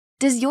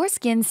Does your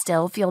skin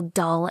still feel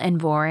dull and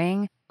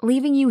boring,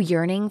 leaving you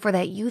yearning for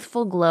that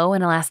youthful glow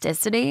and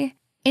elasticity?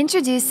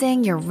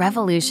 Introducing your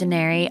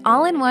revolutionary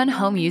all-in-one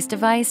home use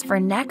device for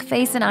neck,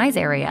 face, and eyes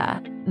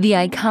area, the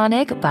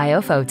Iconique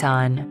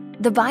Biophoton.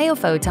 The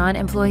Biophoton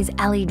employs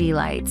LED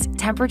lights,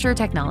 temperature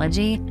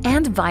technology,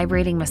 and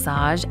vibrating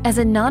massage as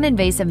a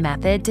non-invasive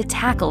method to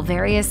tackle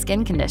various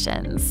skin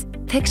conditions.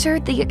 Picture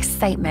the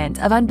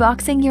excitement of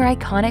unboxing your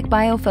Iconique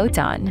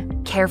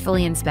Biophoton,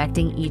 carefully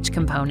inspecting each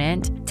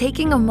component,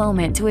 taking a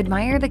moment to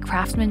admire the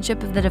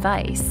craftsmanship of the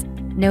device,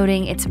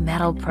 noting its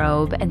metal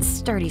probe and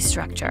sturdy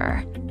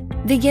structure.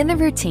 Begin the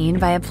routine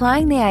by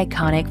applying the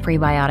Iconique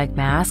prebiotic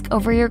mask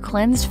over your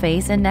cleansed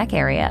face and neck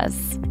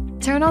areas.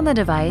 Turn on the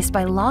device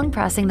by long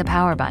pressing the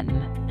power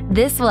button.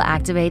 This will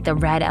activate the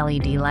red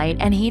LED light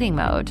and heating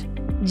mode.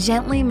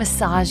 Gently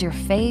massage your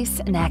face,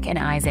 neck, and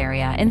eyes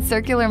area in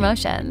circular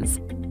motions.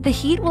 The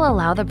heat will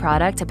allow the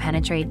product to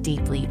penetrate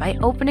deeply by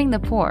opening the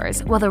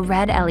pores, while the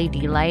red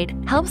LED light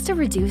helps to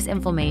reduce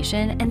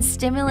inflammation and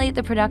stimulate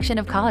the production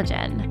of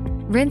collagen.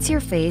 Rinse your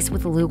face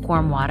with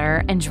lukewarm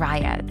water and dry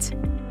it.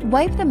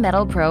 Wipe the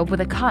metal probe with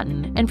a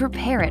cotton and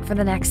prepare it for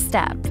the next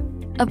step.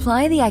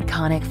 Apply the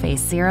Iconique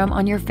face serum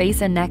on your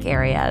face and neck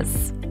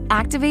areas.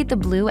 Activate the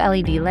blue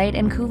LED light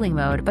in cooling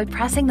mode by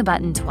pressing the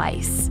button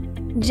twice.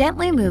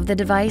 Gently move the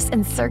device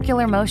in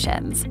circular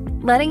motions,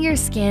 letting your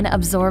skin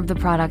absorb the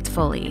product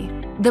fully.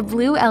 The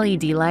blue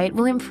LED light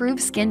will improve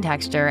skin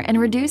texture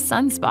and reduce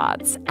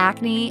sunspots,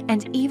 acne,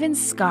 and even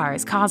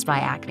scars caused by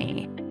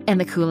acne. And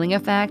the cooling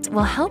effect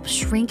will help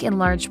shrink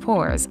enlarged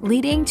pores,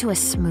 leading to a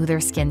smoother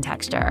skin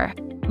texture.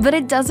 But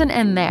it doesn't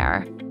end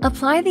there.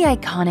 Apply the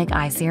Iconique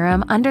eye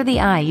serum under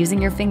the eye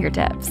using your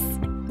fingertips.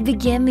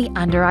 Begin the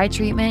under-eye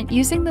treatment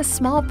using the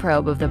small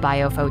probe of the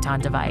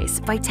Biophoton device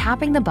by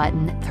tapping the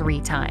button 3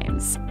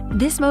 times.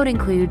 This mode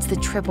includes the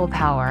triple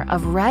power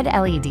of red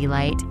LED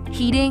light,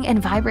 heating,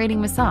 and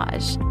vibrating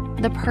massage,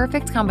 the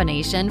perfect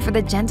combination for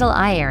the gentle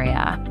eye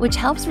area, which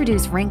helps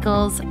reduce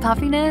wrinkles,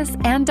 puffiness,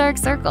 and dark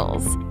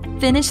circles.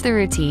 Finish the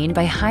routine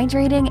by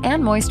hydrating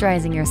and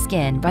moisturizing your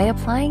skin by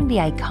applying the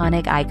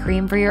Iconique eye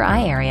cream for your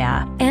eye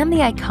area and the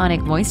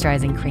Iconique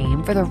moisturizing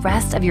cream for the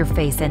rest of your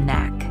face and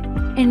neck.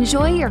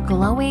 Enjoy your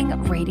glowing,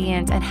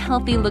 radiant, and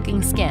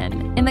healthy-looking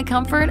skin in the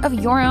comfort of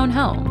your own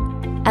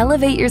home.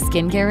 Elevate your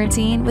skincare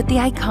routine with the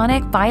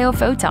Iconique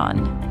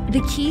Biophoton,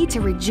 the key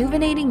to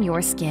rejuvenating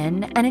your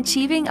skin and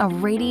achieving a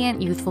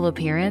radiant, youthful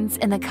appearance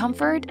in the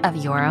comfort of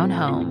your own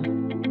home.